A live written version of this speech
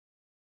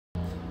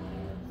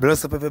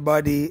Bless up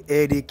everybody,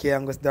 ADK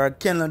Angus Dark,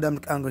 Ken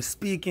Angus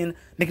speaking,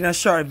 making a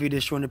short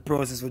video showing the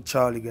process with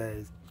Charlie,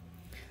 guys.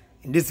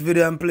 In this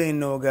video I'm playing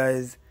now,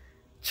 guys,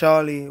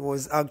 Charlie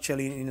was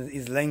actually in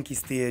his lanky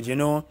stage, you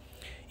know.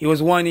 He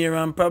was 1 year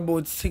and probably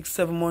about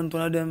 6-7 months,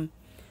 one of them.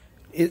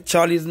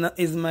 Charlie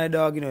is my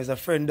dog, you know, he's a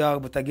friend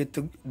dog, but I get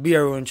to be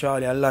around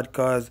Charlie a lot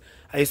because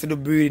I used to do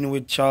breeding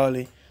with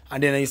Charlie,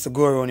 and then I used to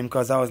go around him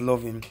because I was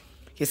loving him.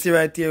 You see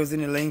right here, he was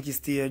in the lanky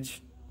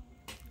stage.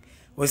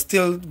 Was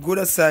still good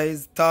at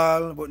size,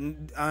 tall, but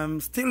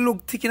still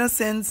look thick in a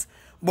sense,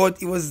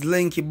 but it was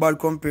lanky bad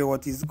compared to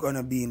what he's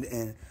gonna be in the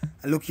end.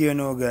 And look here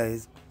now,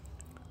 guys.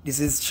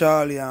 This is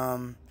Charlie.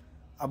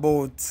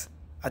 About,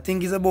 I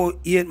think he's about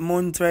 8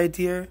 months right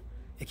here.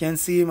 You can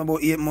see him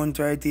about 8 months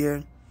right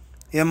here.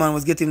 Yeah, man,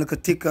 was getting like a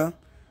thicker,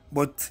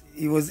 but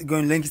he was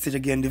going lanky stage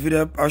again. The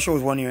video I show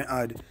was 1 year and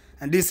odd,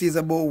 and this is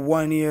about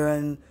 1 year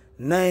and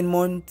 9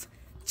 months.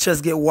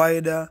 Chest get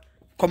wider,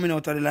 coming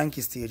out of the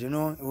lanky stage, you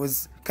know. It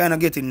was kind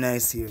of getting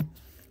nice here.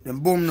 Then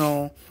boom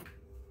now.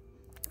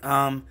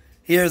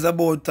 Here's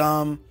about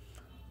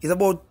it's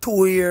about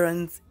 2 year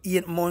and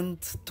 8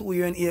 months, 2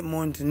 year and 8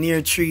 months,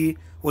 near 3.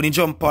 When he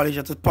jump polish, I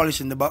have polish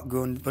in the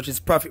background, which is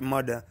Profit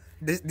Mother.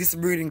 This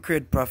breeding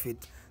create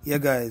profit. Yeah,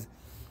 guys.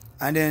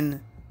 And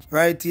then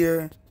right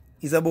here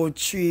is about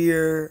 3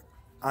 year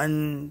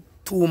and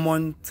 2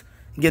 months.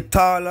 Get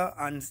taller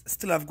and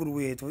still have good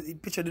weight. The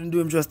picture didn't do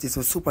him justice,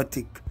 so super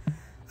thick.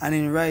 And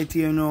then right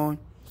here now,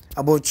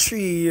 about 3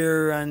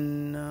 year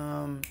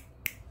and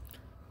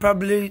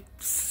probably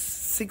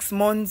 6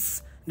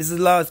 months. This is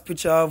the last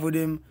picture I have with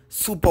him.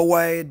 Super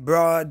wide,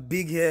 broad,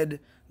 big head,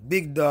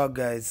 big dog,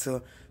 guys.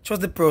 So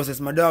trust the process.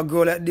 My dog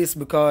grow like this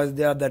because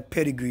they have that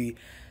pedigree.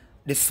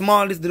 The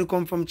smallest they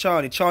come from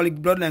Charlie. Charlie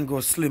bloodline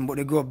grows slim, but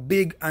they grow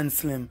big and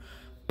slim.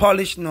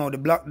 Polish now, the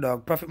black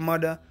dog, Profit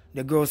Mother,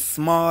 they grow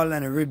small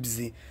and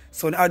ribsy.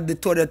 So when add the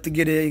two that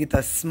together, you get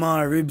a small,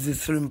 ribsy,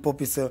 slim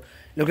puppy. So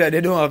look like they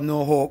don't have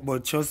no hope,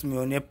 but trust me,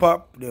 when they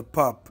pop, they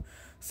pop.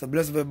 So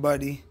bless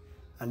everybody.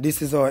 And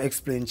this is how I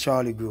explain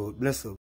Charlie growth. Bless up.